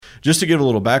just to give a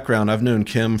little background, I've known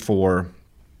Kim for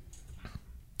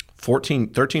 14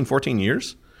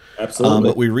 years. Absolutely.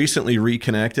 But we recently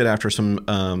reconnected after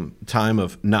some time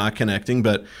of not connecting.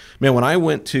 But man, when I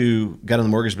got in the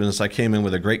mortgage business, I came in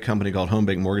with a great company called Home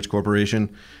Bank Mortgage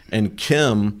Corporation, and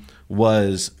Kim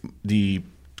was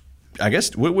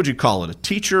what would you call it? A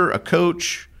teacher, a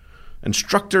coach,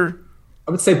 instructor?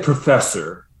 I would say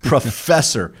professor.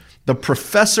 Professor. The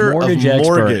professor mortgage of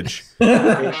expert. mortgage.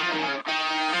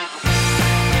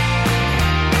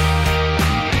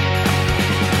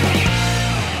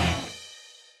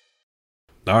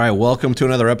 All right, welcome to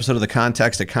another episode of the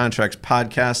Contacts to Contracts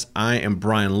podcast. I am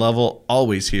Brian Lovell,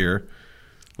 always here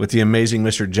with the amazing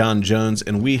Mr. John Jones,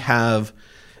 and we have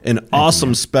an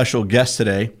awesome special guest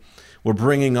today. We're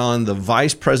bringing on the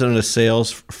Vice President of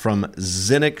Sales from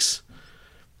Zenix,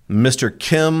 Mr.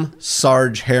 Kim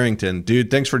Sarge Harrington. Dude,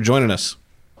 thanks for joining us.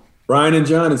 Brian and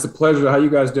John, it's a pleasure. How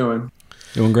you guys doing?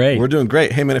 Doing great. We're doing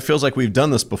great. Hey, man, it feels like we've done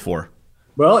this before.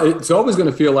 Well, it's always going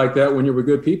to feel like that when you're with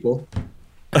good people.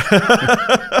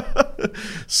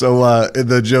 So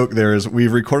the joke there is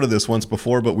we've recorded this once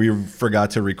before, but we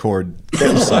forgot to record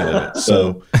Kim's side of it.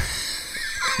 So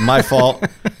my fault.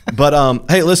 But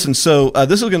hey, listen. So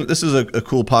this is a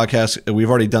cool podcast. We've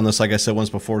already done this, like I said, once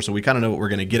before, so we kind of know what we're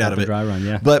going to get out of it. Dry run,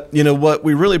 yeah. But what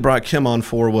we really brought Kim on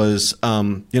for was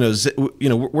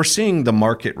we're seeing the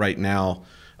market right now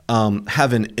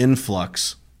have an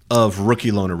influx of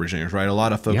rookie loan originators, right? A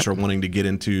lot of folks are wanting to get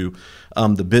into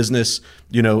the business.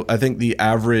 I think the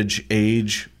average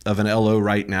age of an LO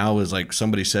right now is, like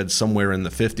somebody said, somewhere in the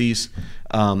 50s.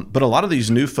 But a lot of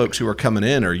these new folks who are coming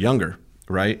in are younger,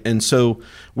 right? And so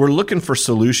we're looking for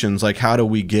solutions like how do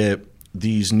we get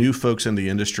these new folks in the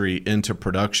industry into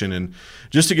production? And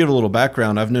just to give a little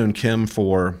background, I've known Kim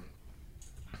for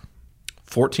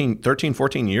 14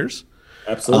 years.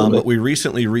 Absolutely. But we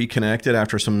recently reconnected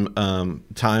after some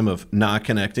time of not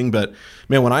connecting. But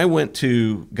man, when I got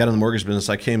in the mortgage business,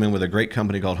 I came in with a great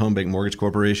company called Home Bank Mortgage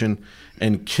Corporation,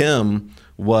 and Kim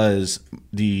was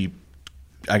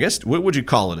what would you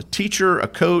call it? A teacher, a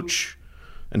coach,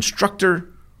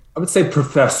 instructor? I would say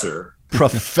professor.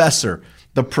 Professor.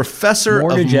 The professor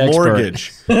mortgage of expert.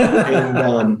 mortgage.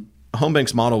 And Home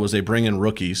Bank's model was they bring in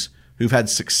rookies who've had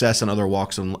success in other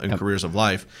walks and careers of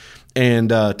life, and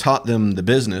taught them the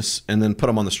business, and then put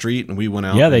them on the street, and we went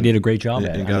out. Yeah, they did a great job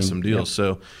at it. And got some deals.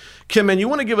 So, Kim, man, you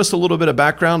want to give us a little bit of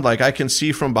background? Like I can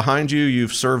see from behind you,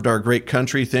 you've served our great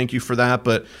country. Thank you for that.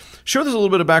 But share us a little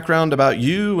bit of background about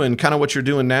you and kind of what you're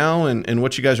doing now and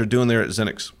what you guys are doing there at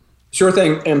Zenix. Sure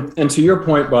thing. And to your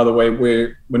point, by the way,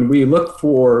 when we look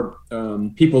for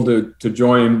people to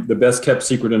join the best kept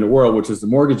secret in the world, which is the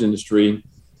mortgage industry,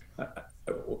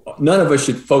 none of us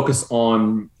should focus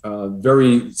on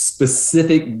very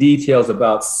specific details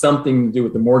about something to do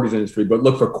with the mortgage industry, but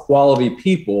look for quality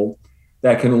people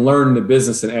that can learn the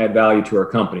business and add value to our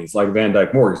companies like Van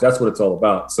Dyke Mortgage. That's what it's all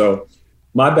about. So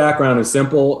my background is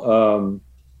simple.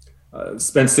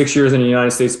 Spent 6 years in the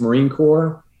United States Marine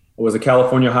Corps. I was a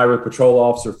California Highway Patrol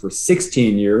officer for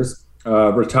 16 years,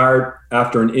 retired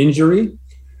after an injury.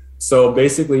 So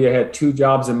basically I had 2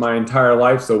 jobs in my entire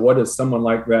life. So what does someone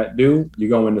like that do? You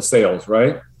go into sales,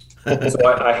 right? So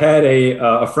I had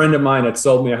a friend of mine that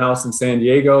sold me a house in San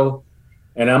Diego,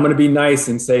 and I'm going to be nice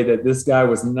and say that this guy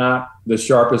was not the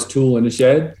sharpest tool in the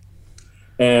shed.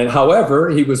 And however,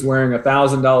 he was wearing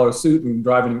 $1,000 suit and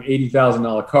driving an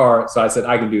 $80,000 car. So I said,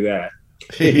 I can do that.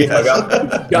 Yes.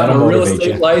 I got a real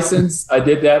estate license. I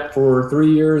did that for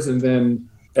 3 years. And then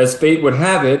as fate would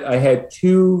have it, I had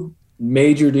 2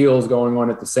 major deals going on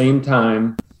at the same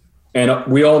time. And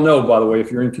we all know, by the way,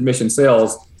 if you're in commission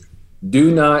sales,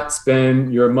 do not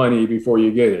spend your money before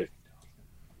you get it.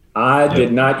 I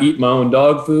did not eat my own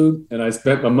dog food, and I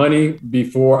spent my money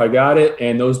before I got it.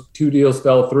 And those 2 deals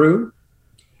fell through,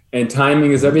 and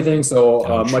timing is everything.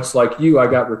 So much like you, I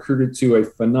got recruited to a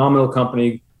phenomenal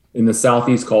company in the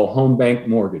Southeast called Home Bank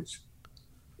Mortgage.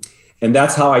 And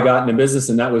that's how I got into business.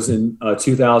 And that was in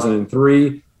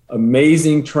 2003.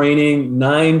 Amazing training,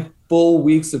 9 full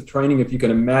weeks of training, if you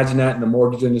can imagine that in the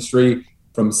mortgage industry,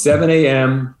 from 7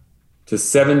 a.m. to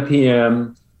 7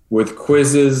 p.m. with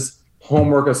quizzes,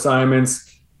 homework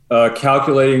assignments,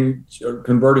 calculating,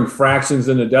 converting fractions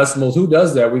into decimals. Who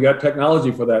does that? We got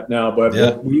technology for that now,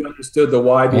 but we understood the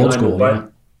why behind the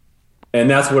what. And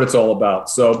that's what it's all about.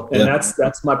 So, and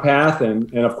that's my path.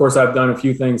 And of course, I've done a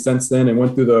few things since then and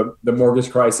went through the mortgage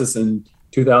crisis in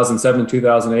 2007,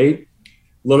 2008.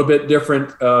 A little bit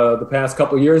different the past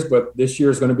couple of years, but this year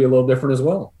is going to be a little different as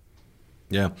well.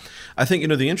 Yeah. I think,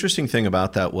 the interesting thing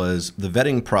about that was the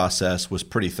vetting process was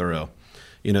pretty thorough.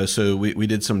 So we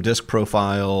did some disc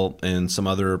profile and some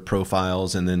other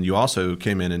profiles, and then you also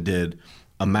came in and did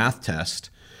a math test,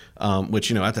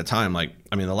 which, at the time,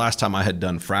 the last time I had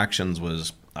done fractions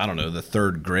was, I don't know, the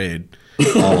third grade.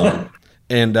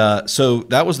 And so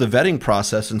that was the vetting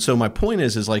process. And so my point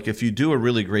is like, if you do a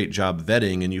really great job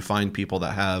vetting and you find people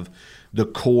that have the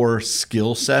core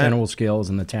skill set, general skills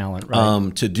and the talent,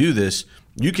 right, to do this,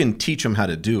 you can teach them how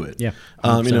to do it. Yeah.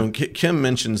 Kim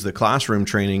mentions the classroom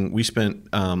training. We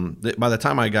spent by the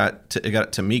time I got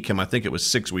to meet Kim, I think it was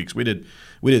 6 weeks. We did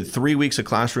 3 weeks of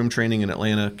classroom training in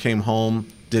Atlanta. Came home,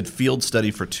 did field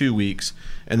study for 2 weeks,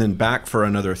 and then back for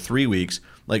another 3 weeks.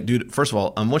 Like, dude, first of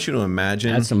all, I want you to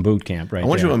imagine that's some boot camp, right? I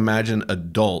want you to imagine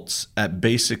adults at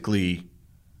basically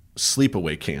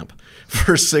sleepaway camp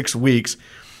for 6 weeks.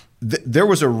 There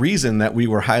was a reason that we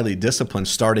were highly disciplined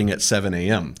starting at 7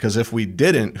 a.m. Because if we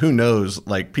didn't, who knows,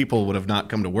 like people would have not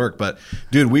come to work. But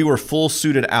dude, we were full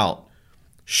suited out.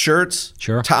 Shirts,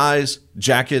 ties,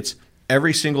 jackets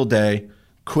every single day,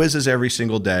 quizzes every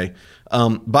single day.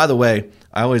 By the way,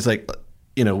 I always I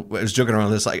was joking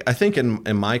around this. Like, I think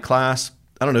in my class,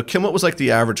 I don't know, Kim, what was like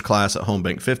the average class at Home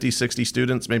Bank? 50, 60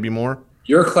 students, maybe more?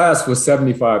 Your class was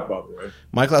 75, by the way.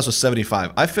 My class was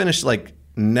 75. I finished like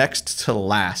next to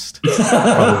last.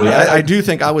 Probably. I do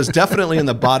think I was definitely in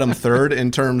the bottom third in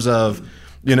terms of,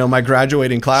 my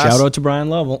graduating class. Shout out to Brian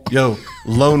Lovell. Yo,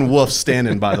 lone wolf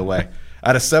standing, by the way.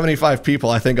 Out of 75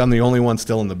 people, I think I'm the only one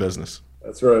still in the business.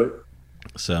 That's right.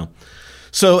 So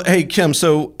hey, Kim,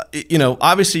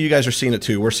 obviously you guys are seeing it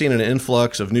too. We're seeing an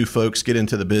influx of new folks get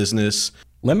into the business.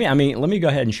 Let me go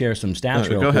ahead and share some stats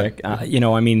real quick.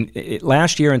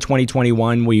 Last year in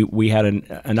 2021, we had an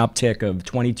uptick of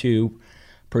 22%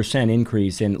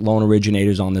 increase in loan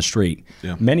originators on the street.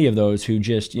 Yeah. Many of those who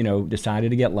just, decided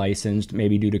to get licensed,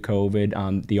 maybe due to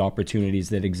COVID, the opportunities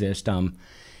that exist,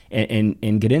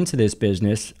 and get into this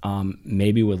business,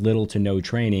 maybe with little to no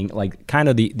training, like kind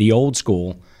of the old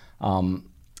school. When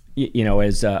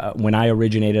I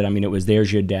originated, it was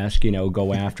there's your desk,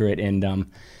 go after it. And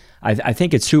I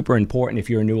think it's super important if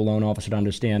you're a new loan officer to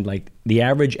understand, like, the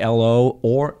average LO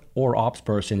or ops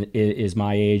person is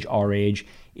my age, our age,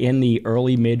 in the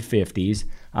early mid-50s.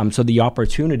 So the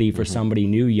opportunity for somebody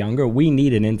new, younger, we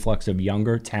need an influx of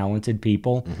younger, talented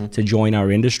people to join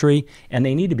our industry, and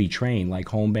they need to be trained like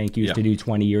Home Bank used to do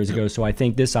 20 years ago. So I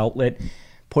think this outlet,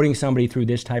 putting somebody through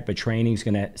this type of training is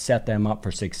going to set them up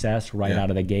for success right out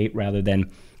of the gate, rather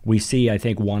than we see, I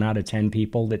think, 1 out of 10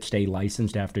 people that stay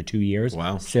licensed after 2 years.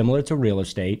 Wow. Similar to real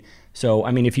estate. So,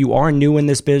 if you are new in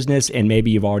this business and maybe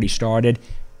you've already started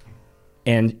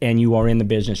and you are in the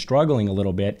business struggling a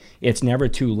little bit, it's never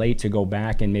too late to go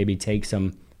back and maybe take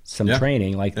some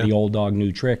training, like the old dog,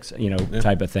 new tricks,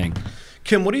 type of thing.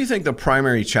 Kim, what do you think the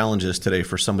primary challenge is today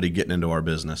for somebody getting into our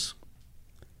business?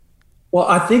 Well,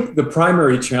 I think the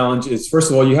primary challenge is, first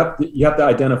of all, you have to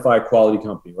identify a quality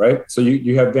company, right? So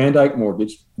you have Van Dyke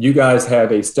Mortgage. You guys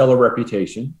have a stellar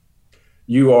reputation.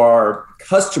 You are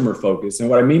customer focused. And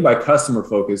what I mean by customer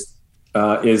focused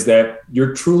is that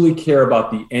you truly care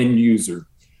about the end user,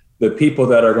 the people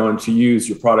that are going to use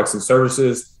your products and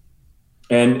services.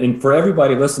 And for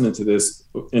everybody listening to this,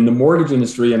 in the mortgage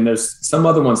industry, and there's some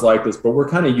other ones like this, but we're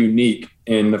kind of unique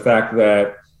in the fact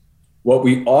that what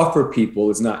we offer people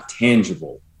is not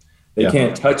tangible. They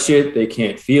can't touch it. They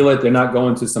can't feel it. They're not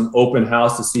going to some open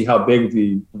house to see how big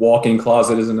the walk-in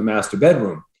closet is in the master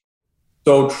bedroom.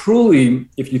 So truly,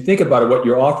 if you think about it, what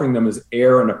you're offering them is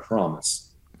air and a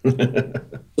promise.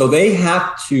 So they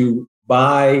have to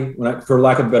buy, for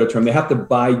lack of a better term, they have to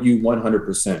buy you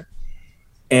 100%.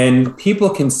 And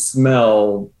people can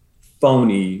smell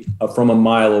phony from a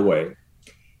mile away.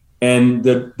 And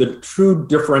the true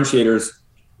differentiators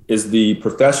is the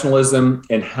professionalism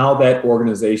and how that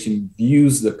organization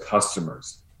views the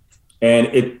customers. And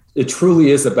it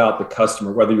truly is about the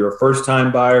customer, whether you're a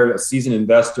first-time buyer, a seasoned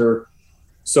investor.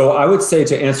 So I would say,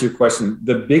 to answer your question,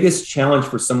 the biggest challenge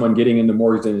for someone getting in the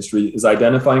mortgage industry is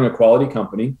identifying a quality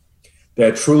company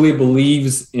that truly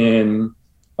believes in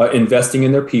investing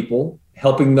in their people,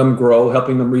 helping them grow,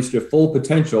 helping them reach their full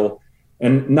potential,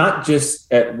 and not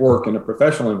just at work in a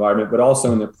professional environment, but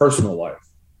also in their personal life.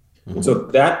 So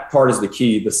that part is the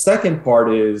key. The second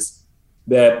part is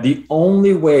that the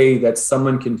only way that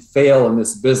someone can fail in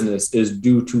this business is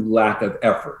due to lack of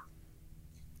effort.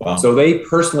 Wow. So they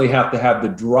personally have to have the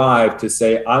drive to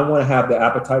say, I want to have the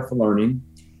appetite for learning.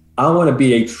 I want to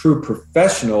be a true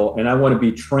professional, and I want to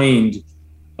be trained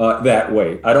that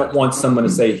way. I don't want someone to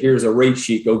say, here's a rate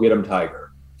sheet, go get them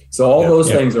Tiger. So all those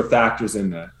things are factors in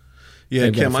that. Yeah,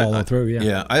 Kim, I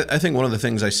think one of the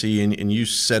things I see, and you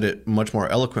said it much more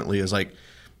eloquently, is like,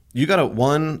 I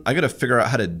got to figure out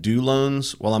how to do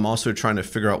loans while I'm also trying to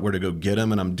figure out where to go get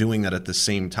them. And I'm doing that at the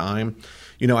same time.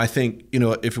 I think,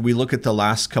 if we look at the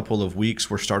last couple of weeks,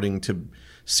 we're starting to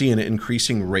see an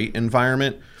increasing rate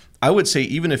environment. I would say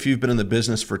even if you've been in the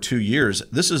business for 2 years,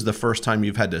 this is the first time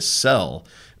you've had to sell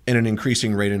in an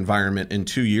increasing rate environment in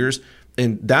 2 years.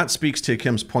 And that speaks to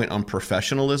Kim's point on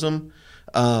professionalism.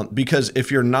 Because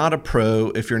if you're not a pro,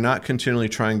 if you're not continually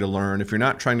trying to learn, if you're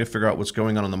not trying to figure out what's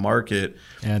going on in the market,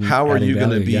 how are you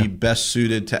going to be best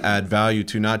suited to add value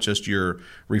to not just your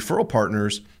referral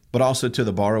partners, but also to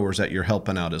the borrowers that you're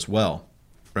helping out as well,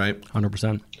 right?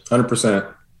 100%.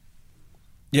 100%.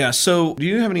 Yeah. So do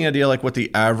you have any idea like what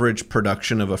the average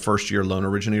production of a first-year loan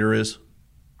originator is?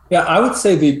 Yeah, I would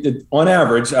say on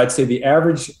average, I'd say the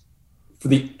average for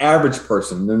the average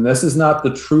person, and this is not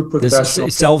the true professional.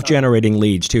 This self-generating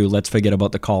leads too. Let's forget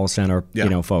about the call center,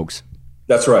 folks.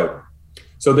 That's right.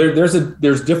 So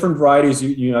there's different varieties.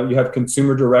 You have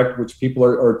consumer direct, which people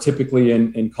are typically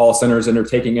in call centers and they're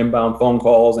taking inbound phone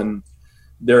calls and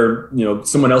they're,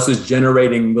 someone else is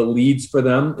generating the leads for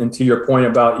them. And to your point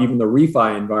about even the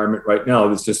refi environment right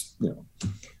now, it's just,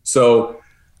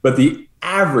 but the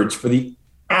average for the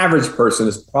average person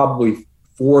is probably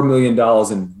 $4 million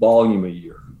in volume a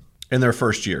year. In their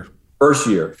first year. First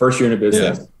year in a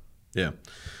business. Yeah.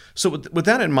 So with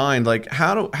that in mind, like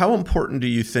how important do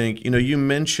you think, you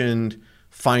mentioned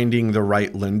finding the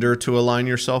right lender to align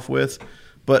yourself with,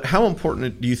 but how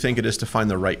important do you think it is to find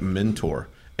the right mentor?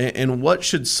 And what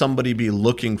should somebody be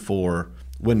looking for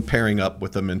when pairing up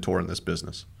with a mentor in this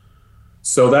business?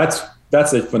 So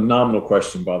that's a phenomenal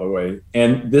question, by the way.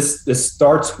 And this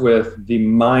starts with the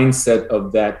mindset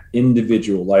of that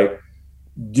individual. Like,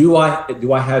 do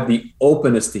I have the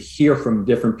openness to hear from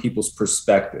different people's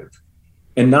perspective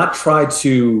and not try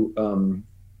to,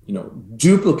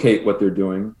 duplicate what they're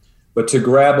doing, but to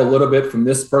grab a little bit from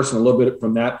this person, a little bit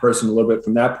from that person, a little bit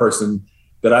from that person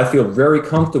that I feel very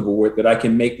comfortable with, that I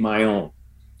can make my own.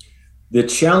 The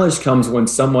challenge comes when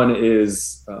someone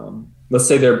is, let's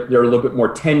say they're a little bit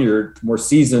more tenured, more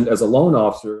seasoned as a loan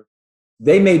officer.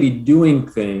 They may be doing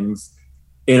things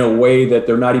in a way that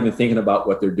they're not even thinking about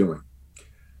what they're doing.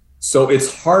 So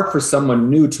it's hard for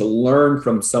someone new to learn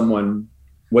from someone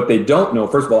what they don't know.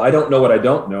 First of all, I don't know what I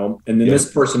don't know. And then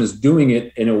this person is doing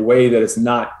it in a way that is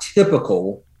not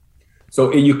typical.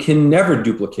 So you can never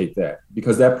duplicate that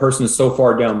because that person is so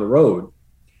far down the road.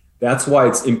 That's why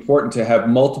it's important to have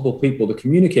multiple people to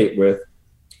communicate with.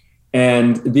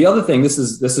 And the other thing, this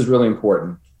is really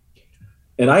important.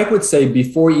 And I would say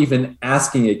before even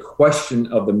asking a question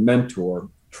of the mentor,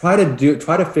 try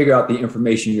to figure out the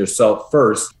information yourself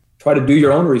first. Try to do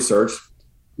your own research,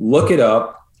 look it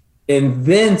up, and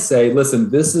then say, listen,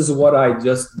 this is what I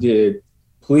just did.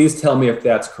 Please tell me if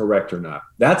that's correct or not.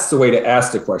 That's the way to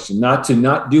ask the question, not to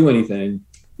not do anything,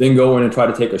 then go in and try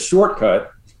to take a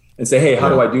shortcut and say, hey, how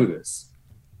do I do this?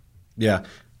 Yeah.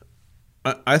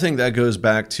 I think that goes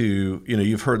back to,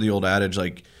 you've heard the old adage,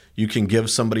 like you can give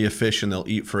somebody a fish and they'll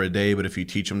eat for a day, but if you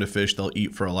teach them to fish, they'll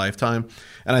eat for a lifetime.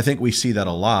 And I think we see that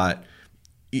a lot.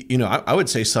 I would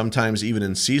say sometimes even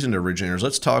in seasoned originators,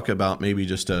 let's talk about maybe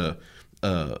just a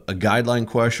guideline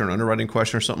question or an underwriting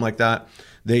question or something like that.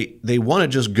 They want to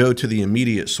just go to the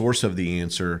immediate source of the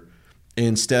answer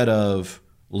instead of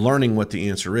learning what the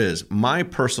answer is. My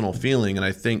personal feeling, and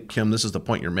I think, Kim, this is the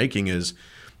point you're making, is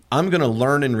I'm going to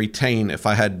learn and retain if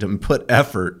I had to put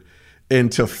effort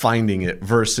into finding it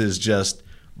versus just,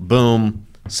 boom,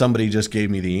 somebody just gave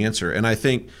me the answer. And I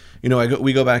think,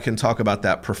 we go back and talk about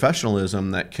that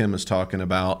professionalism that Kim is talking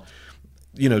about.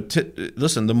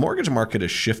 Listen, the mortgage market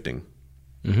is shifting.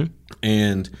 Mm-hmm.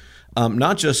 And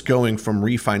not just going from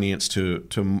refinance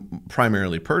to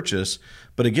primarily purchase,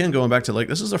 but again, going back to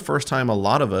this is the first time a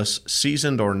lot of us,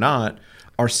 seasoned or not,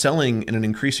 are selling in an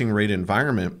increasing rate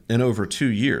environment in over 2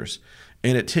 years.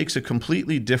 And it takes a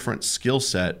completely different skill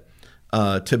set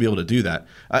to be able to do that.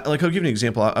 I'll give you an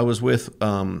example. I was with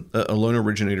a loan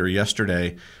originator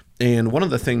yesterday, and one of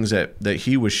the things that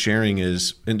he was sharing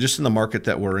is, and just in the market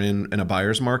that we're in a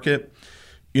buyer's market,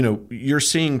 you're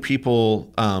seeing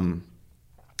people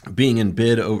being in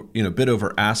bid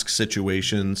over ask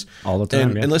situations all the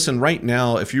time. And listen, right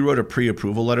now, if you wrote a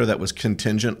pre-approval letter that was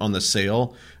contingent on the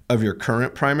sale of your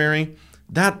current primary,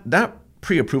 that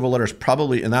pre-approval letter is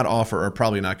probably, and that offer are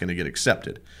probably not going to get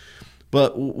accepted.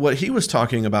 But what he was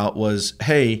talking about was,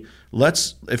 hey,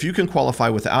 if you can qualify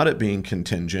without it being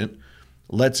contingent,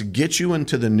 let's get you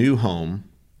into the new home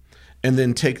and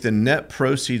then take the net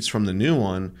proceeds from the new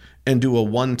one and do a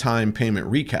one-time payment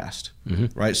recast,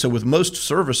 right? So with most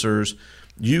servicers,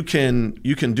 you can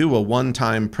do a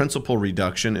one-time principal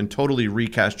reduction and totally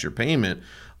recast your payment.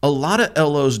 A lot of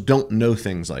LOs don't know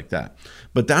things like that,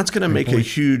 but that's going to make a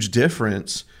huge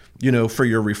difference, for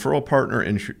your referral partner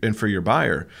and for your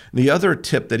buyer. And the other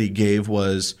tip that he gave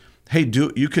was, hey,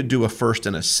 you could do a first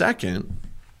and a second,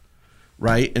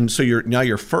 right? And so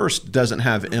your first doesn't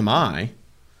have MI,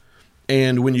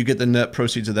 and when you get the net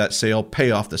proceeds of that sale, pay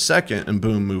off the second, and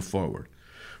boom, move forward,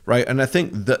 right? And I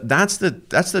think that's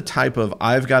the type of,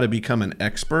 I've got to become an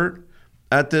expert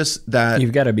at this, that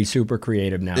you've got to be super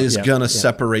creative now, is going to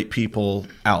separate people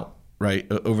out, right,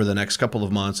 over the next couple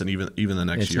of months and even the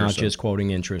next year. It's not just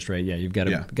quoting interest rate. Yeah, you've got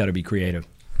to be creative.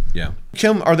 Yeah.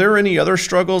 Kim, are there any other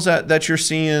struggles that you're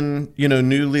seeing,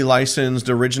 newly licensed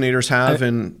originators have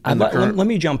let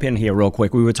me jump in here real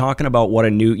quick. We were talking about what a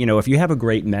new, if you have a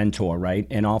great mentor, right?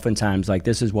 And oftentimes, like,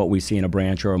 this is what we see in a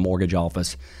branch or a mortgage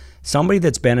office. Somebody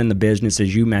that's been in the business,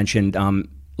 as you mentioned,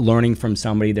 learning from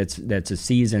somebody that's a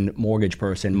seasoned mortgage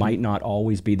person might not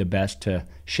always be the best to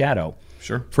shadow.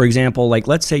 Sure. For example, like,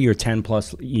 let's say you're 10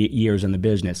 plus years in the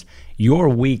business. Your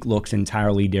week looks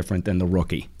entirely different than the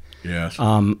rookie. Yes.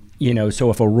 So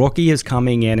if a rookie is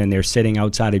coming in and they're sitting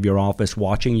outside of your office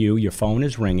watching you, your phone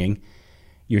is ringing,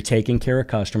 you're taking care of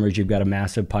customers, you've got a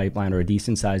massive pipeline or a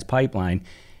decent sized pipeline,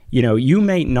 you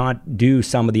may not do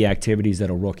some of the activities that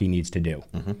a rookie needs to do.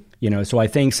 Mm-hmm. So I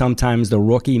think sometimes the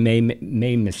rookie may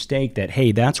mistake that,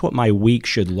 hey, that's what my week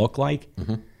should look like.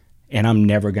 Mm-hmm. And I'm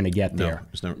never going to get there.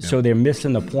 So they're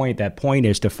missing the point. That point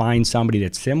is to find somebody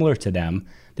that's similar to them,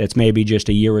 that's maybe just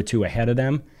a year or two ahead of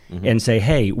them, mm-hmm. and say,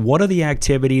 hey, what are the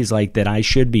activities like that I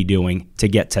should be doing to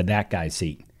get to that guy's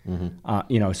seat?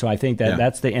 Mm-hmm. So I think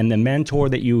that's the mentor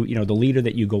that the leader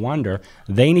that you go under,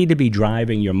 they need to be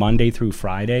driving your Monday through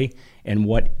Friday and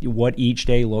what each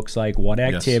day looks like, what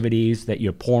activities that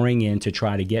you're pouring in to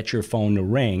try to get your phone to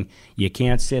ring. You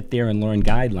can't sit there and learn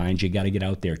guidelines. You got to get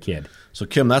out there, kid. So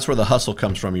Kim, that's where the hustle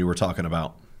comes from you were talking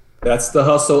about. That's the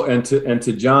hustle. And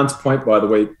to John's point, by the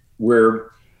way,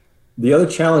 where the other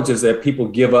challenge is that people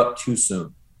give up too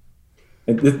soon.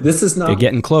 And this is not... They're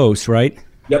getting close, right?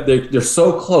 Yep, they're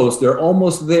so close. They're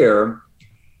almost there.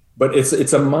 But it's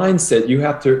a mindset. You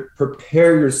have to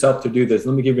prepare yourself to do this.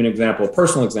 Let me give you an example, a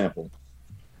personal example.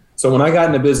 So when I got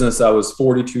into business, I was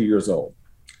 42 years old.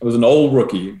 I was an old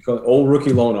rookie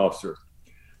loan officer.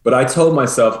 But I told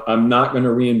myself, I'm not going to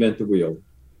reinvent the wheel.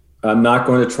 I'm not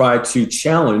going to try to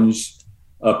challenge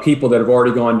people that have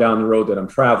already gone down the road that I'm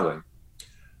traveling.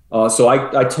 So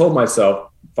I told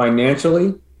myself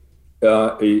financially,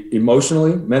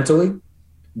 emotionally, mentally,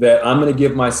 that I'm going to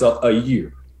give myself a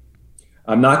year.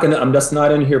 I'm just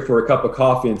not in here for a cup of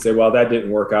coffee and say, well, that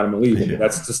didn't work out, I'm leaving. Yeah.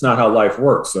 That's just not how life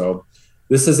works. So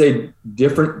this is a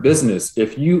different business.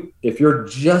 If you're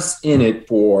just in it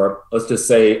for, let's just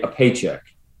say, a paycheck,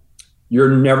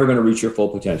 you're never going to reach your full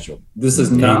potential. This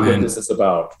is not what this is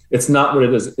about. It's not what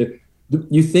it is.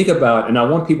 You think about, and I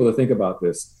want people to think about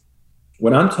this.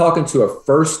 When I'm talking to a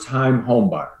first-time home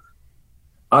buyer,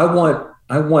 I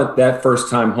want that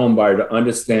first-time home buyer to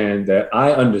understand that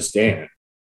I understand.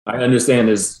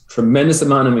 There's tremendous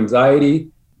amount of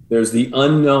anxiety. There's the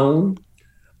unknown.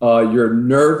 You're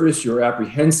nervous, you're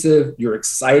apprehensive, you're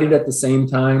excited at the same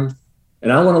time.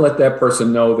 And I want to let that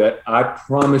person know that I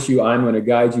promise you, I'm going to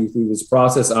guide you through this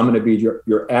process. I'm going to be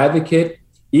your advocate,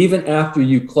 even after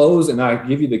you close and I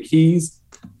give you the keys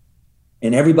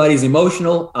and everybody's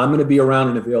emotional. I'm going to be around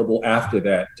and available after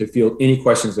that to field any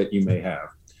questions that you may have.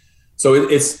 So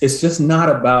it's just not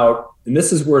about, and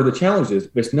this is where the challenge is,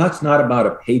 it's not about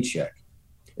a paycheck.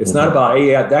 It's not about,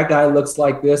 hey, that guy looks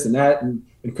like this and that, and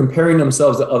comparing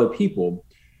themselves to other people.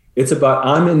 It's about,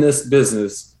 I'm in this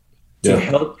business to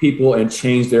help people and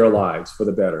change their lives for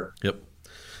the better. Yep.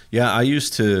 Yeah, I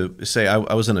used to say I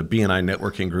was in a BNI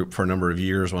networking group for a number of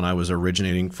years when I was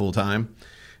originating full-time.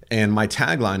 And my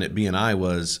tagline at BNI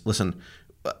was, listen,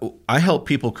 I help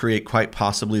people create quite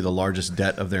possibly the largest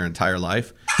debt of their entire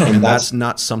life. And that's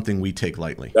not something we take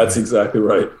lightly. That's exactly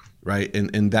right. Right.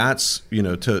 And that's,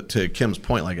 to Kim's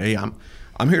point, like, hey,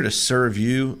 I'm here to serve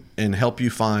you and help you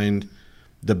find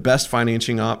the best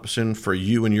financing option for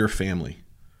you and your family.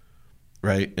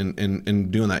 Right.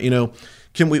 And doing that,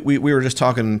 Kim, we were just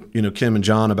talking, Kim and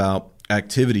John, about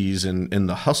activities and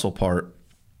the hustle part.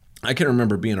 I can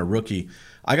remember being a rookie.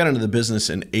 I got into the business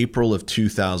in April of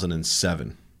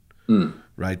 2007.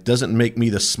 Right. Doesn't make me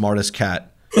the smartest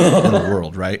cat in the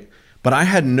world. Right. But I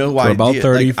had no idea. About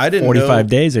 30, I didn't 45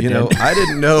 days ago. I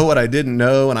didn't know what I didn't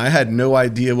know, and I had no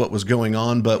idea what was going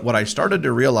on. But what I started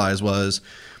to realize was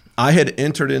I had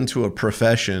entered into a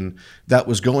profession that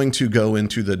was going to go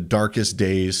into the darkest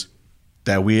days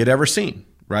that we had ever seen,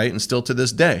 right? And still to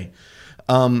this day.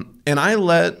 And I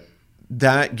let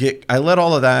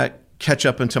all of that catch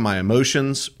up into my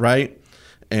emotions, right?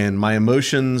 and my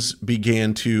emotions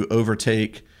began to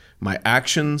overtake my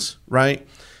actions, right?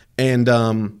 And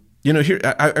here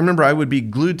I remember I would be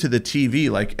glued to the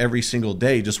TV like every single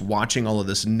day, just watching all of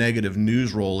this negative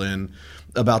news roll in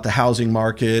about the housing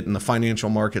market and the financial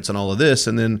markets and all of this.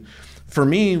 And then for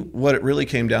me, what it really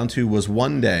came down to was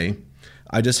one day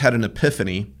I just had an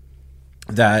epiphany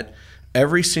that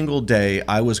every single day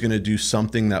I was going to do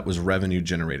something that was revenue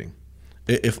generating.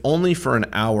 If only for an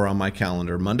hour on my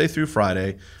calendar, Monday through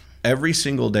Friday, every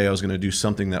single day I was going to do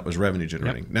something that was revenue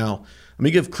generating. Yep. Now, let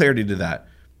me give clarity to that.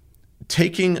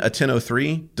 Taking a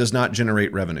 1003 does not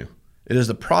generate revenue. It is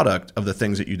the product of the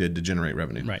things that you did to generate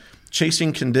revenue. Right.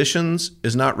 Chasing conditions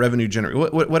is not revenue generating.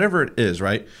 Whatever it is,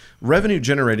 right? Revenue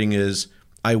generating is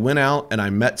I went out and I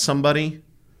met somebody.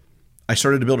 I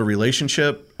started to build a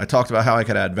relationship. I talked about how I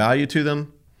could add value to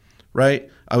them, right?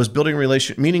 I was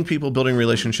meeting people, building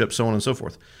relationships, so on and so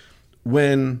forth.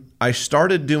 When I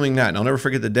started doing that, and I'll never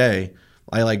forget the day,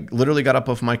 I literally got up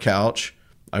off my couch.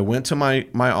 I went to my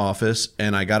office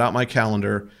and I got out my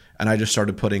calendar and I just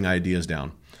started putting ideas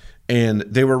down. And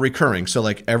they were recurring. So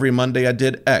every Monday I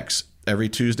did X, every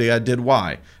Tuesday I did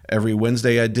Y, every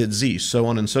Wednesday I did Z, so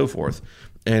on and so forth.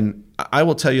 And I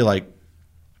will tell you,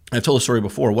 I've told a story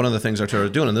before. One of the things I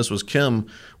started doing, and this was Kim,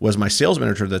 was my sales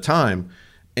manager at the time.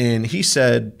 And he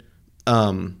said,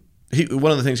 one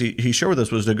of the things he shared with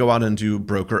us was to go out and do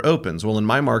broker opens. Well, in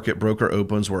my market, broker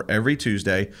opens were every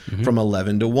Tuesday from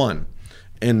 11 to 1.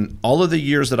 In all of the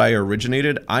years that I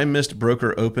originated, I missed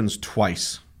broker opens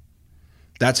twice.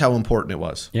 That's how important it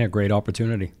was. Yeah, great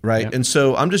opportunity. Right. Yep. And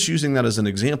so I'm just using that as an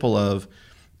example of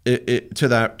it to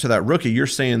that rookie. You're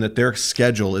saying that their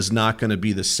schedule is not going to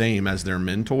be the same as their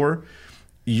mentor.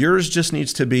 Yours just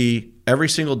needs to be every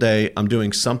single day I'm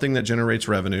doing something that generates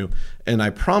revenue, and I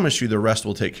promise you the rest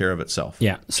will take care of itself.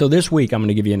 Yeah. So this week I'm going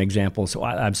to give you an example. So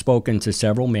I've spoken to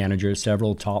several managers,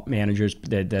 several top managers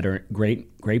that are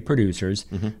great producers.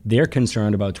 Mm-hmm. They're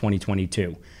concerned about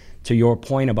 2022. To your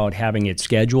point about having it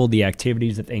scheduled, the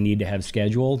activities that they need to have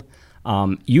scheduled,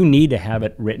 you need to have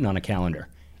it written on a calendar.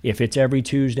 If it's every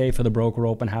Tuesday for the broker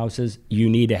open houses, you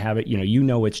need to have it, you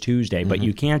know it's Tuesday, but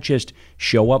you can't just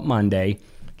show up Monday,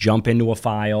 jump into a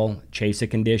file, chase a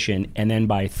condition, and then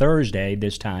by Thursday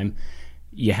this time,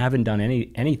 you haven't done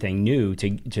anything new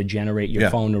to generate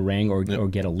your phone to ring or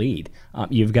get a lead.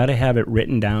 You've got to have it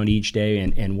written down each day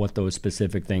and what those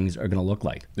specific things are going to look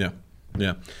like. Yeah.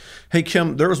 Yeah. Hey,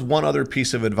 Kim, there was one other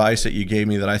piece of advice that you gave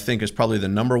me that I think is probably the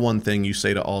number one thing you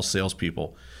say to all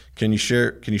salespeople. Can you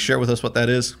share with us what that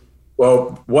is?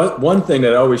 Well, one thing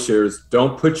that I always share is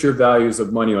don't put your values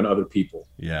of money on other people.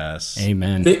 Yes.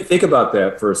 Amen. Think about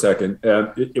that for a second.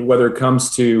 Whether it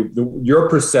comes to your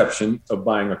perception of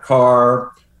buying a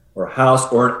car or a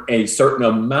house or a certain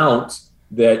amount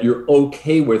that you're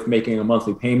okay with making a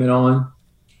monthly payment on,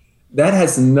 that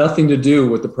has nothing to do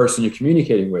with the person you're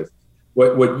communicating with.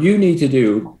 What you need to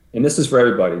do, and this is for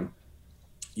everybody,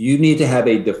 you need to have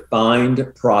a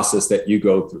defined process that you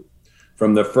go through.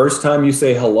 From the first time you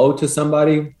say hello to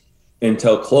somebody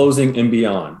until closing and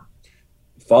beyond.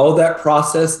 Follow that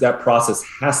process. That process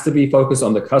has to be focused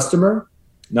on the customer,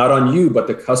 not on you, but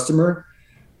the customer.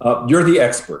 You're the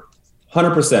expert,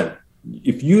 100%.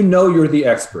 If you know you're the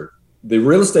expert, the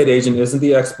real estate agent isn't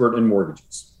the expert in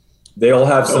mortgages. They'll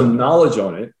have some knowledge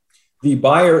on it. The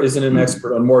buyer isn't an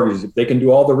expert on mortgages. They can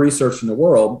do all the research in the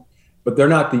world, but they're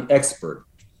not the expert.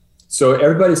 So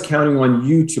everybody's counting on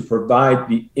you to provide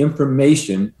the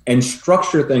information and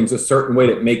structure things a certain way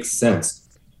that makes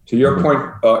sense. To your point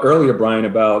earlier, Brian,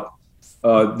 about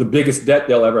the biggest debt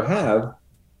they'll ever have,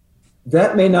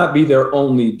 that may not be their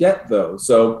only debt, though.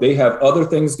 So they have other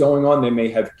things going on. They may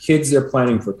have kids they're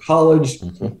planning for college,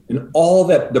 and all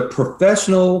that. The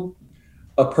professional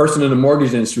person in the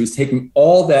mortgage industry is taking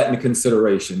all that into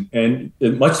consideration. And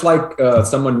much like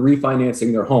someone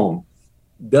refinancing their home,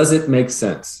 does it make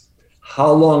sense?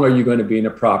 How long are you going to be in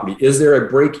a property? Is there a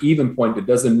break-even point that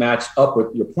doesn't match up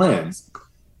with your plans?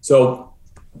 So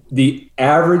the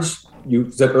average, you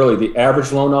said earlier, the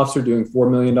average loan officer doing $4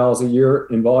 million a year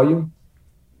in volume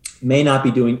may not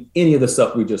be doing any of the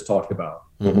stuff we just talked about.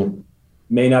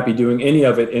 May not be doing any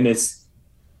of it. And it's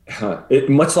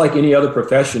much like any other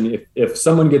profession. If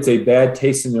someone gets a bad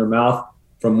taste in their mouth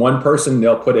from one person,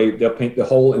 they'll paint the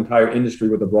whole entire industry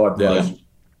with a broad brush.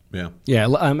 Yeah.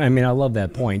 I mean, I love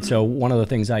that point. So one of the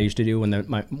things I used to do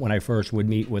when I first would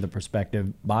meet with a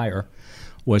prospective buyer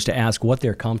was to ask what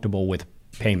they're comfortable with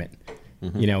payment.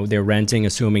 They're renting,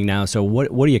 assuming now. So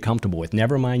what are you comfortable with?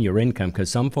 Never mind your income, because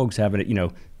some folks have it.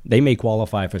 They may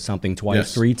qualify for something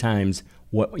twice, 3 times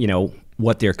what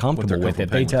they're comfortable with.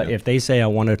 If they say I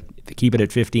want to keep it at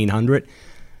 $1,500,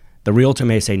 The realtor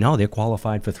may say, no, they're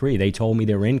qualified for 3. They told me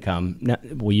their income. No,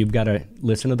 well, you've got to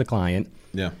listen to the client.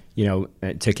 Yeah. You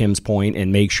know, to Kim's point,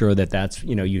 and make sure that that's,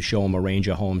 you know, you show them a range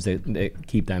of homes that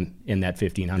keep them in that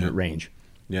 1,500 range.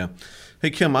 Yeah. Hey,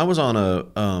 Kim, I was on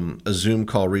a Zoom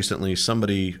call recently.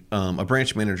 Somebody, a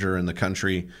branch manager in the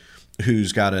country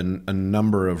who's got a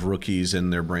number of rookies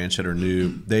in their branch that are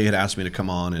new. They had asked me to come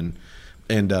on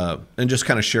and just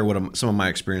kind of share what some of my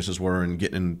experiences were in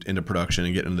getting into production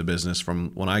and getting into the business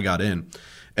from when I got in.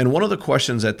 And one of the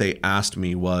questions that they asked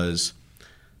me was,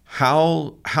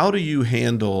 how do you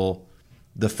handle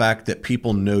the fact that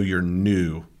people know you're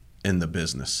new in the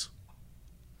business?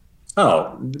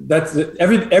 Oh, that's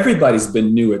everybody's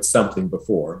been new at something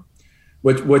before.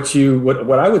 What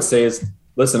I would say is,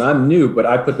 listen, I'm new, but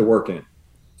I put the work in.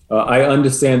 I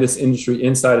understand this industry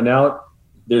inside and out.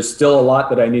 There's still a lot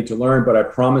that I need to learn, but I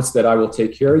promise that I will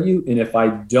take care of you. And if I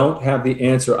don't have the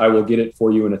answer, I will get it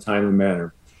for you in a timely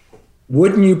manner.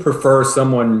 Wouldn't you prefer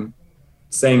someone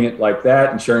saying it like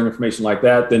that and sharing information like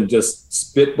that than just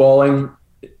spitballing?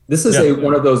 This is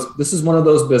one of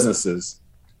those businesses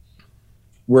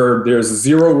where there's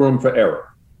zero room for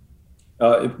error.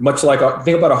 Much like,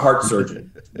 think about a heart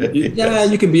surgeon. You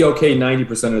can be okay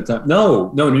 90% of the time.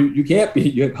 No, you can't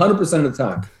be 100% of the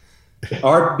time.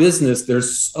 Our business,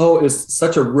 is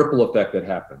such a ripple effect that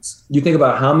happens. You think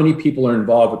about how many people are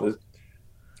involved with this.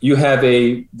 You have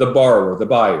the borrower, the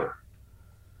buyer.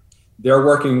 They're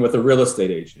working with a real estate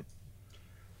agent.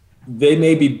 They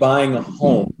may be buying a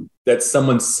home that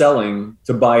someone's selling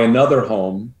to buy another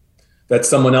home that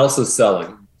someone else is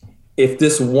selling. If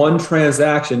this one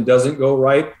transaction doesn't go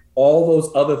right, all those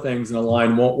other things in a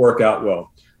line won't work out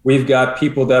well. We've got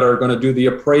people that are going to do the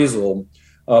appraisal,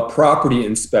 property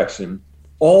inspection.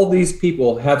 All these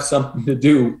people have something to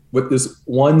do with this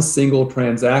one single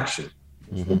transaction.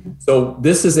 Mm-hmm. So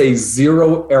this is a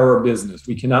zero error business.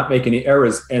 We cannot make any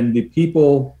errors. And the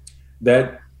people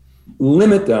that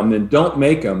limit them and don't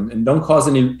make them and don't cause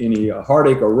any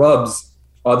heartache or rubs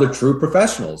are the true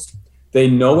professionals. They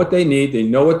know what they need. They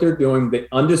know what they're doing. They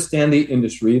understand the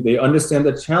industry. They understand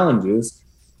the challenges.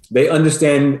 They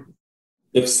understand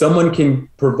if someone can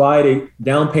provide a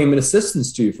down payment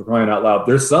assistance to you, for crying out loud.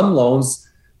 There's some loans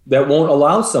that won't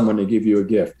allow someone to give you a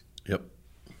gift. Yep.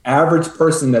 Average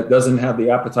person that doesn't have the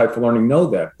appetite for learning know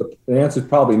that. The answer is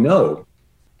probably no.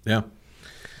 Yeah.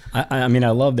 I mean,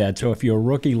 I love that. So if you're a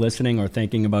rookie listening or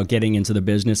thinking about getting into the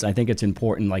business, I think it's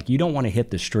important. Like, you don't want to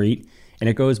hit the street. And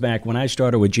it goes back when I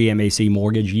started with GMAC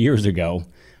Mortgage years ago,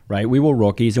 right? We were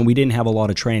rookies and we didn't have a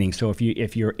lot of training. So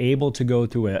if you're able to go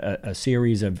through a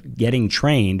series of getting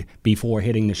trained before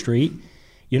hitting the street,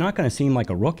 you're not going to seem like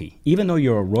a rookie. Even though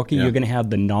you're a rookie, you're going to have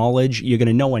the knowledge, you're going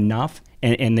to know enough.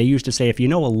 And they used to say, if you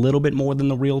know a little bit more than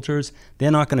the realtors,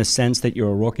 they're not going to sense that you're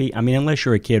a rookie. I mean, unless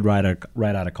you're a kid right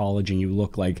out of college and you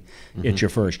look like it's your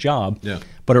first job. Yeah.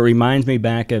 But it reminds me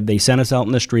back of, they sent us out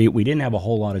in the street. We didn't have a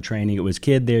whole lot of training. It was,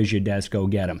 kid, there's your desk, go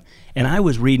get them. And I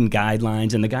was reading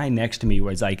guidelines, and the guy next to me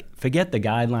was like, forget the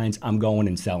guidelines, I'm going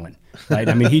and selling. Right?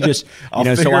 I mean, he just,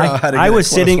 so I was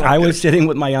sitting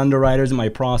with my underwriters and my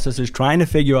processors trying to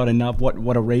figure out enough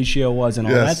what a ratio was and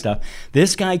all that stuff.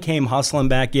 This guy came hustling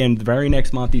back in the very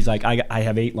next month. He's like, I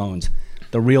have 8 loans.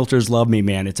 The realtors love me,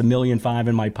 man. It's $1.5 million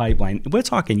in my pipeline. We're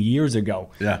talking years ago.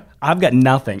 Yeah. I've got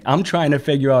nothing. I'm trying to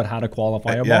figure out how to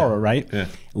qualify a borrower, right? Yeah.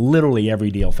 Literally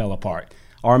every deal fell apart.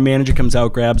 Our manager comes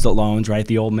out, grabs the loans, right?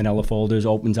 The old manila folders,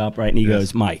 opens up, right? And he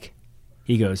goes, Mike,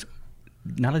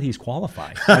 none of these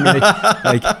qualify.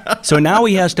 I mean, so now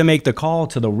he has to make the call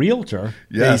to the realtor.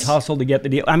 He's hustled to get the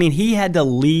deal. I mean, he had to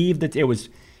leave. It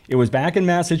was back in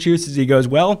Massachusetts. He goes,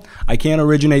 well, I can't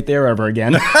originate there ever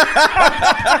again.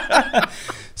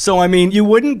 So, I mean, you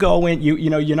wouldn't go in,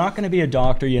 you're not going to be a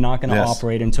doctor. You're not going to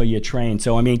operate until you're trained.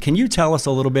 So, I mean, can you tell us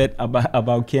a little bit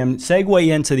about Kim? Segue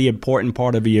into the important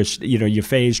part of your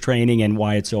phase training and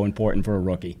why it's so important for a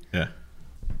rookie. Yeah.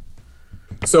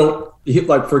 So,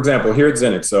 like, for example, here at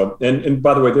Zenix. So, and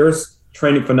by the way, there's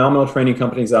phenomenal training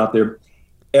companies out there.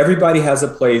 Everybody has a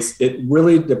place. It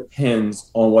really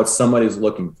depends on what somebody's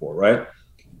looking for, right?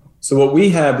 So what we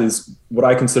have is what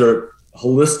I consider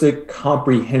holistic,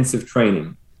 comprehensive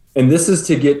training. And this is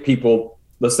to get people,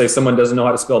 let's say someone doesn't know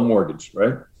how to spell mortgage,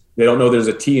 right? They don't know there's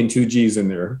a T and 2 G's in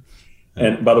there.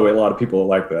 And by the way, a lot of people are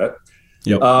like that.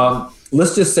 Yep.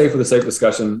 Let's just say, for the sake of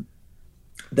discussion,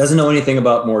 doesn't know anything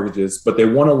about mortgages, but they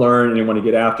want to learn and they want to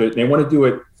get after it. And they want to do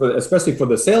it, especially for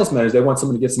the sales managers, they want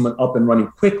someone to get someone up and running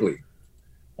quickly.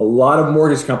 A lot of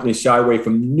mortgage companies shy away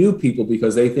from new people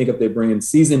because they think if they bring in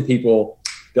seasoned people,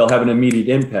 they'll have an immediate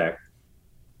impact.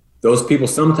 Those people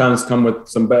sometimes come with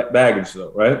some baggage,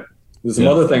 though, right? There's some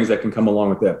other things that can come along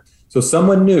with that. So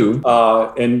someone new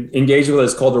and engaged with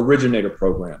us called Originator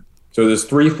Program. So there's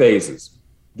 3 phases.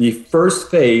 The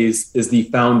first phase is the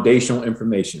foundational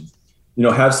information.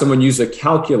 Have someone use a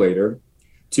calculator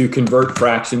to convert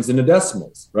fractions into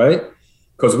decimals, right?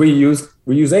 Because we use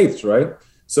eighths, right?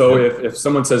 So if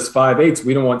someone says 5/8,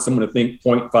 we don't want someone to think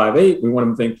 0.58. We want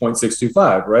them to think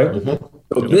 0.625, right?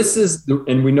 So this is,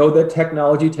 and we know that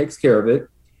technology takes care of it.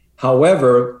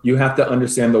 However, you have to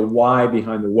understand the why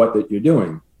behind the what that you're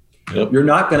doing. You're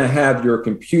not going to have your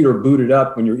computer booted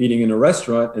up when you're eating in a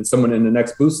restaurant and someone in the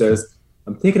next booth says,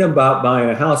 I'm thinking about buying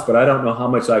a house, but I don't know how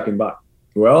much I can buy.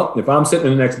 Well, if I'm sitting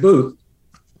in the next booth,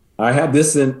 I have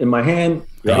this in my hand,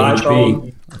 the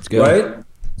iPhone, right?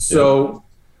 So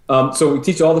we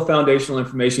teach all the foundational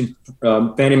information,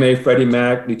 Fannie Mae, Freddie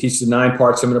Mac. We teach the 9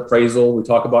 parts of an appraisal. We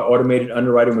talk about automated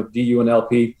underwriting with DU and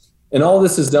LP. And all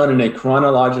this is done in a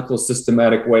chronological,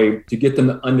 systematic way to get them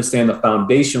to understand the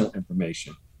foundational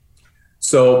information.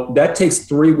 So that takes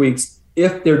 3 weeks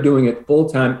if they're doing it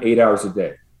full-time, 8 hours a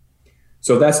day.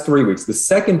 So that's 3 weeks. The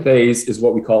second phase is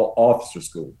what we call officer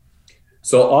school.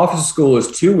 So officer school is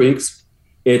 2 weeks.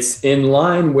 It's in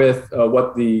line with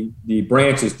what the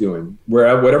branch is doing,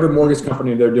 where whatever mortgage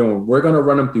company they're doing. We're going to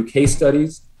run them through case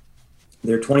studies.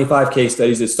 There are 25 case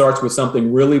studies. It starts with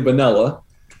something really vanilla.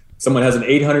 Someone has an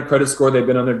 800 credit score. They've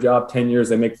been on their job 10 years.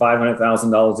 They make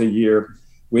 $500,000 a year.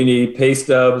 We need pay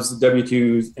stubs,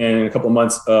 W-2s, and a couple of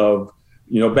months of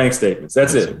bank statements.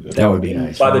 That's it. That would be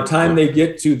nice. By the time they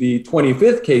get to the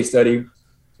 25th case study,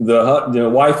 the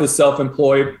wife is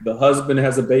self-employed, the husband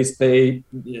has a base pay,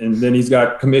 and then he's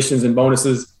got commissions and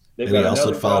bonuses. And he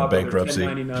also filed bankruptcy.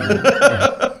 And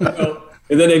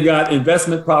then they've got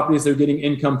investment properties they're getting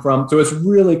income from. So it's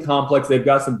really complex. They've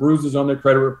got some bruises on their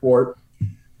credit report.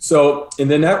 So, and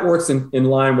then that works in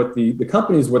line with the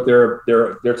companies, with their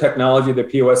technology, their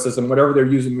POS system, whatever they're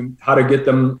using, how to get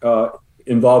them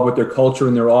involved with their culture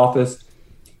in their office.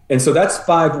 And so that's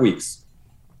 5 weeks.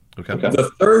 Okay.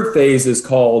 The third phase is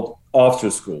called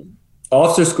officer school.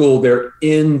 Officer school, they're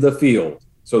in the field.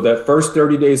 So that first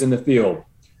 30 days in the field,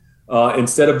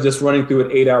 instead of just running through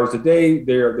it 8 hours a day,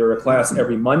 they're a class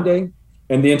every Monday.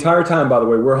 And the entire time, by the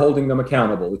way, we're holding them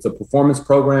accountable. It's a performance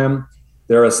program.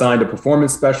 They're assigned a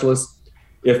performance specialist.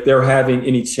 If they're having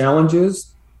any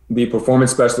challenges, the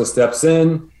performance specialist steps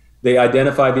in. They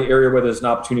identify the area where there's an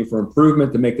opportunity for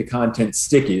improvement to make the content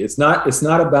sticky. It's not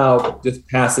about just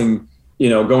passing,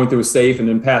 going through a safe and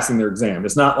then passing their exam.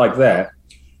 It's not like that.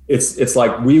 It's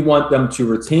like we want them to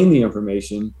retain the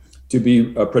information, to be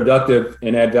productive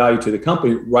and add value to the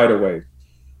company right away.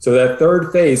 So that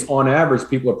third phase, on average,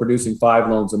 people are producing 5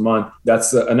 loans a month.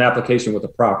 That's an application with a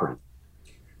property.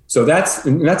 So that's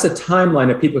a timeline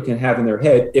that people can have in their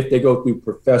head if they go through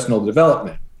professional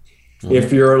development. Mm-hmm.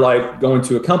 If you're like going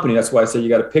to a company, that's why I say you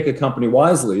got to pick a company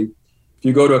wisely. If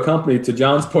you go to a company, to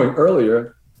John's point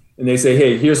earlier, and they say,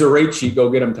 hey, here's a rate sheet, go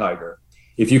get them, Tiger.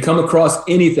 If you come across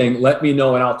anything, let me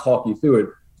know and I'll talk you through it.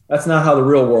 That's not how the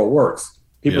real world works.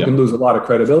 People can lose a lot of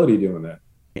credibility doing that.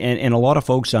 And a lot of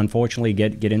folks, unfortunately,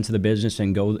 get into the business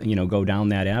and go down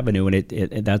that avenue,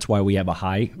 and that's why we have a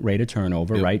high rate of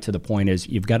turnover, right? To the point is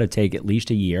you've got to take at least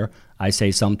a year. I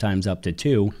say sometimes up to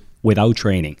 2 without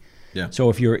training. Yeah. So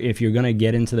if you're going to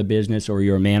get into the business, or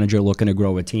you're a manager looking to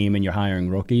grow a team and you're hiring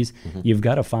rookies, you've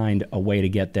got to find a way to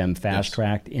get them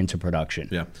fast-tracked into production.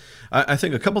 Yeah. I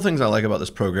think a couple things I like about this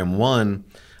program. One,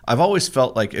 I've always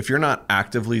felt like if you're not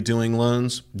actively doing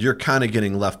loans, you're kind of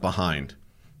getting left behind.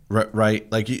 Right?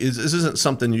 Like this isn't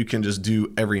something you can just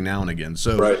do every now and again.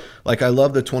 So like I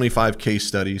love the 25 case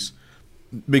studies,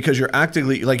 because you're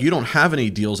actively, like, you don't have any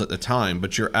deals at the time,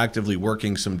 but you're actively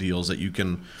working some deals that you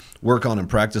can work on and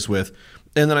practice with.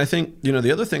 And then I think,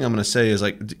 the other thing I'm going to say is,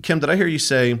 like, Kim, did I hear you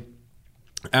say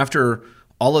after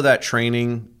all of that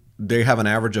training, they have an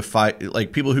average of 5,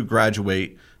 like people who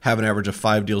graduate have an average of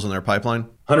 5 deals in their pipeline?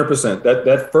 100%.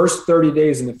 That first 30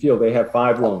 days in the field, they have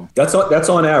 5 loans. That's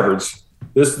on average.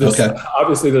 This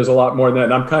obviously there's a lot more than that.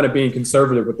 And I'm kind of being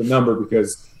conservative with the number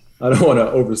because I don't want to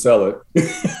oversell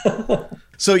it.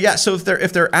 So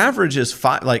if their average is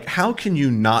 5, like, how can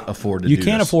you not afford to do this? You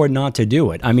can't afford not to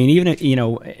do it. I mean, even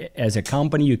if, as a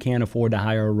company, you can't afford to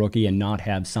hire a rookie and not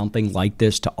have something like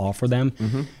this to offer them.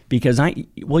 Because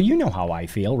you know how I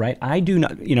feel, right? I do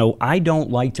not, I don't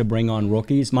like to bring on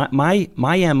rookies. My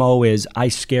MO is I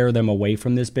scare them away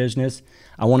from this business.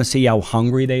 I want to see how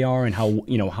hungry they are and how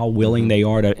willing they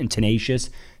are to, and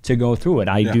tenacious to go through it.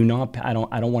 I don't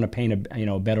want to paint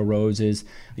a bed of roses.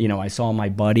 I saw my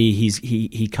buddy,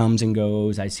 he comes and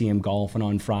goes. I see him golfing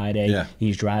on Friday. Yeah.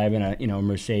 He's driving a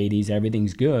Mercedes.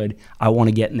 Everything's good. I want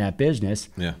to get in that business.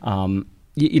 Yeah.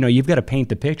 you've got to paint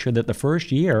the picture that the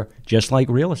first year, just like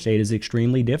real estate, is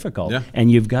extremely difficult. Yeah.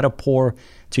 And you've got to pour,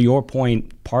 to your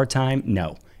point, part-time.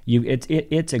 No,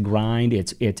 it's a grind.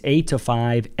 It's 8 to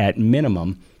 5 at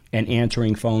minimum, and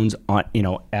answering phones on,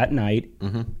 at night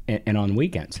and on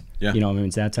weekends. Yeah.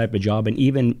 It's that type of job. And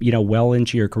even, well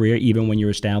into your career, even when you're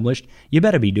established, you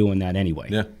better be doing that anyway.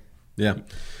 Yeah. Yeah.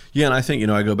 Yeah. And I think,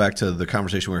 I go back to the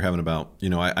conversation we were having about,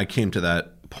 I came to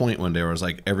that point one day where I was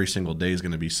like, every single day is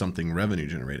going to be something revenue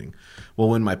generating. Well,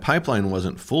 when my pipeline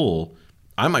wasn't full,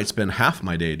 I might spend half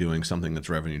my day doing something that's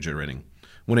revenue generating.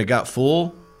 When it got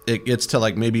full, it gets to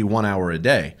like maybe 1 hour a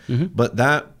day. But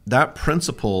that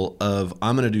principle of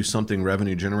I'm going to do something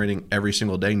revenue generating every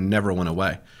single day never went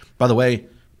away. By the way,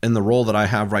 in the role that I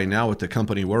have right now with the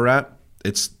company we're at,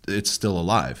 it's still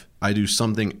alive. I do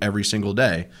something every single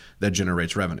day that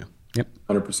generates revenue. Yep,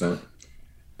 100%.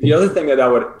 The other thing that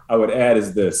I would add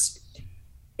is this,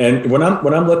 and when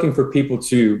I'm looking for people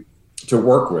to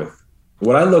work with,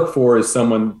 what I look for is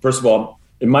someone. First of all,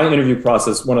 in my interview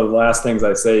process, one of the last things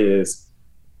I say is,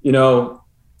 I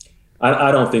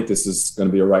don't think this is going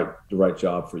to be the right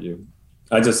job for you.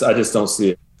 I just don't see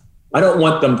it. I don't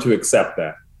want them to accept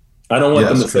that. I don't want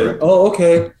them to say, "Oh,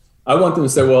 okay." I want them to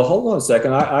say, "Well, hold on a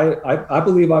second. I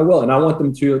believe I will," and I want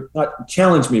them to not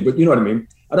challenge me, but you know what I mean.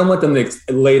 I don't want them to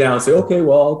lay down and say, "Okay,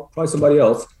 well, I'll try somebody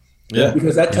else,"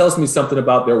 because that tells me something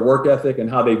about their work ethic and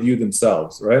how they view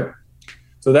themselves, right?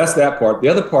 So that's that part. The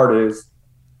other part is,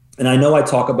 and I know I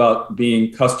talk about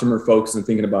being customer focused and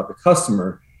thinking about the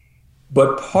customer,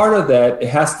 but part of that, it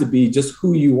has to be just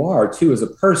who you are too as a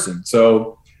person.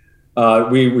 So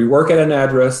we work at an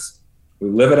address, we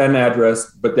live at an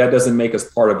address, but that doesn't make us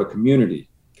part of a community.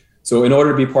 So in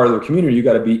order to be part of the community, you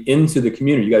got to be into the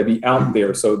community. You got to be out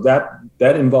there. So that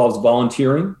involves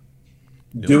volunteering,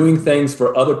 doing things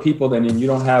for other people, and you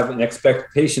don't have an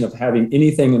expectation of having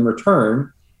anything in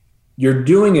return. You're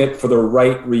doing it for the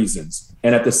right reasons.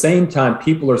 And at the same time,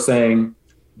 people are saying,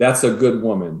 that's a good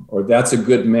woman or that's a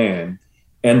good man.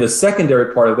 And the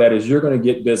secondary part of that is you're going to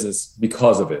get business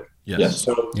because of it. Yes.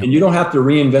 And you don't have to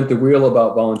reinvent the wheel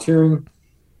about volunteering.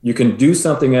 You can do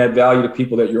something, add value to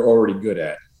people that you're already good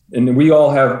at. And we all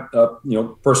have,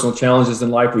 personal challenges in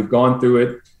life. We've gone through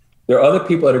it. There are other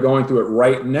people that are going through it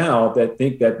right now that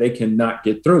think that they cannot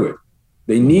get through it.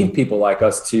 They need people like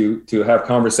us to have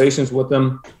conversations with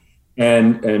them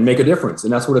and make a difference.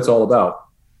 And that's what it's all about.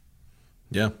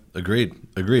 Yeah, agreed.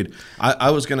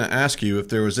 I was going to ask you if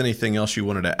there was anything else you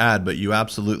wanted to add, but you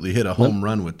absolutely hit a home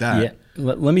run with that. Yeah.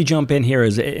 Let me jump in here.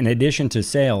 As in addition to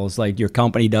sales, like your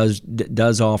company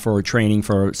does offer training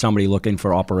for somebody looking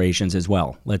for operations as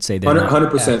well. Let's say they're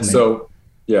 100%.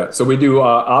 So we do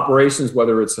operations,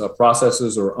 whether it's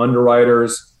processes or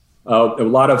underwriters, a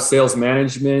lot of sales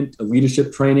management,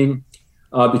 leadership training,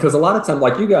 because a lot of times,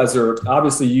 like you guys are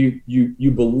obviously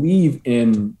you believe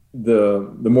in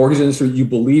the mortgage industry, you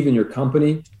believe in your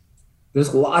company. There's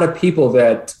a lot of people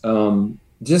that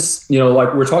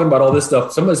like we're talking about all this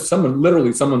stuff. Someone who's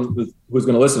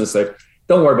going to listen and say,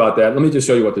 "Don't worry about that. Let me just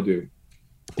show you what to do."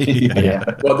 Yeah.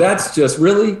 Well, that's just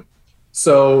really.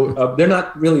 So they're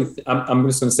not really. I'm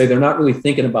just going to say they're not really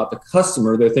thinking about the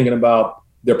customer. They're thinking about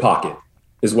their pocket,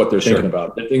 is what they're thinking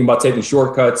about. They're thinking about taking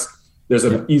shortcuts. There's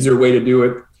an easier way to do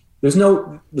it.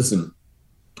 Listen.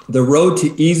 The road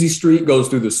to Easy Street goes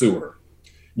through the sewer.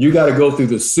 You got to go through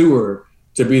the sewer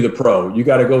to be the pro. You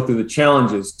got to go through the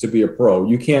challenges to be a pro.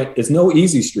 You can't. It's no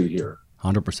easy street here.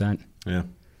 100%. Yeah,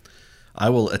 I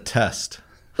will attest.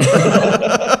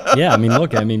 Yeah,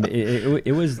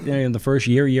 it was in the first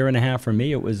year and a half for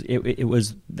me. It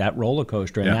was that roller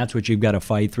coaster, and that's what you've got to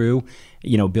fight through.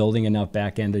 Building enough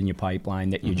back end in your pipeline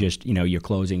that you just you're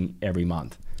closing every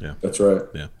month. Yeah, that's right.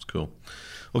 Yeah, it's cool.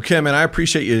 Okay, man, I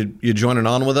appreciate you joining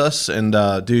on with us. And,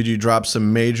 dude, you dropped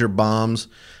some major bombs.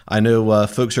 I know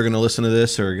folks who are going to listen to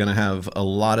this are going to have a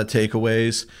lot of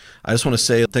takeaways. I just want to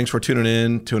say thanks for tuning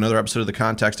in to another episode of the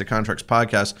Contacts to Contracts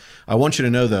podcast. I want you to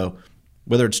know, though,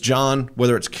 whether it's John,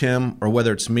 whether it's Kim, or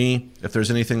whether it's me, if there's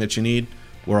anything that you need,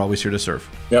 we're always here to serve.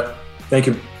 Yep. Thank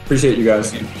you. Appreciate you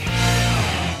guys.